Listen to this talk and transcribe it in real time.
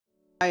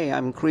Hi,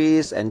 I'm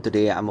Chris and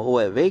today I'm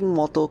over at Weng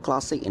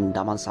Classic in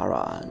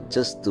Damansara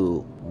just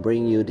to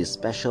bring you this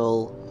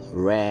special,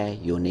 rare,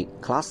 unique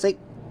classic.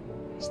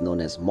 It's known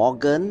as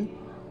Morgan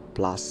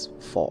Plus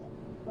 4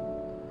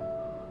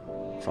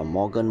 from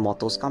Morgan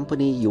Motors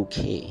Company,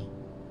 UK.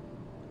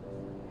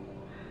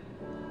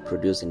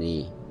 Produced in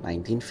the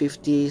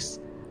 1950s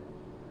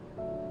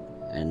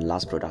and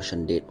last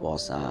production date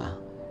was in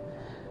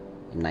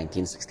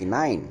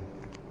 1969.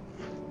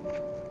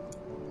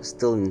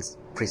 Still in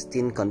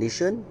pristine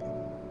condition,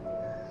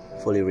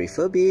 fully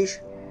refurbished,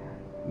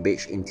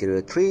 beige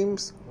interior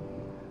trims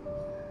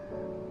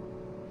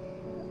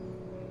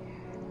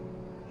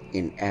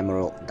in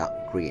emerald dark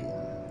green.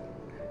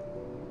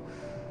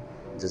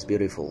 Just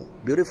beautiful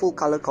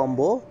color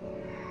combo.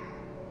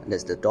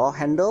 That's the door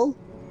handle.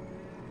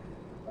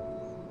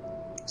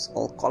 It's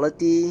all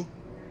quality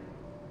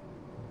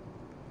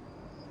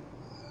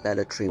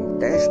leather trim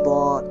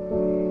dashboard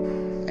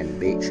and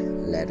beige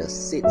leather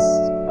seats.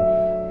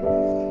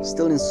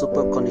 Still in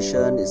superb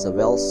condition, it's a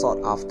well sought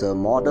after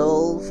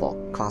model for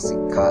classic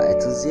car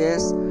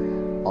enthusiasts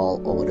all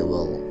over the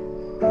world.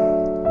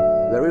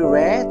 Very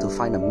rare to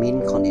find a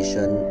mint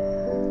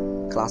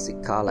condition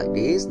classic car like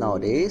this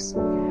nowadays.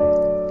 Look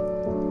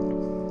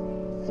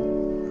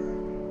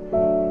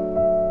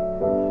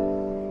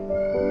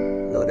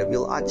at the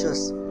wheel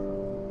arches.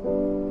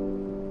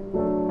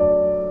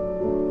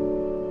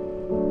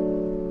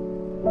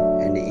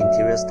 And the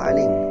interior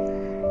styling.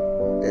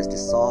 There's the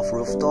soft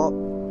rooftop.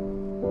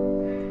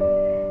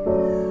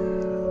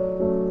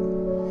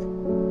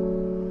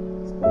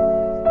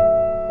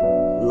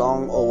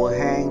 Long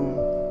overhang,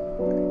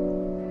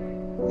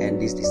 and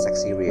this is the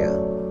sexy rear.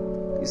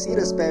 You see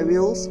the spare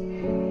wheels?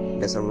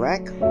 There's a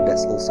rack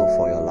that's also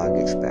for your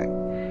luggage bag.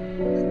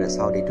 And that's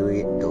how they do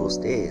it those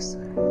days.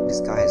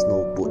 This car has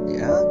no boot,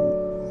 yeah?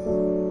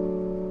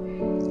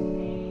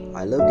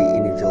 I love the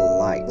individual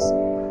lights.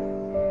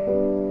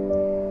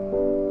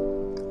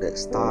 That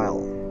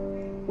style.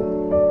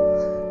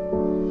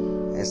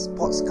 A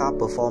sports car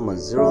performance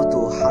 0 to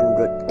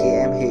 100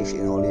 km/h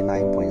in only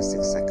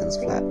 9.6 seconds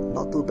flat.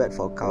 Not too bad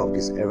for a car of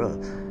this era.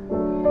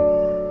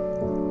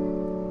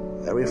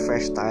 Very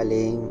fresh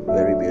styling,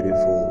 very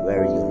beautiful,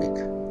 very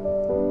unique.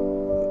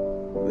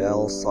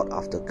 Well sought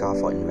after car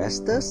for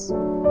investors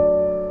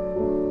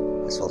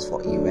as well as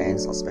for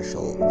events or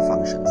special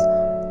functions.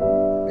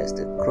 That's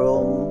the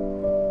chrome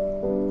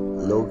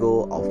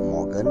logo of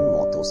Morgan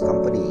Motors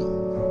Company.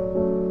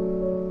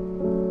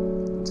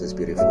 Just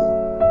beautiful.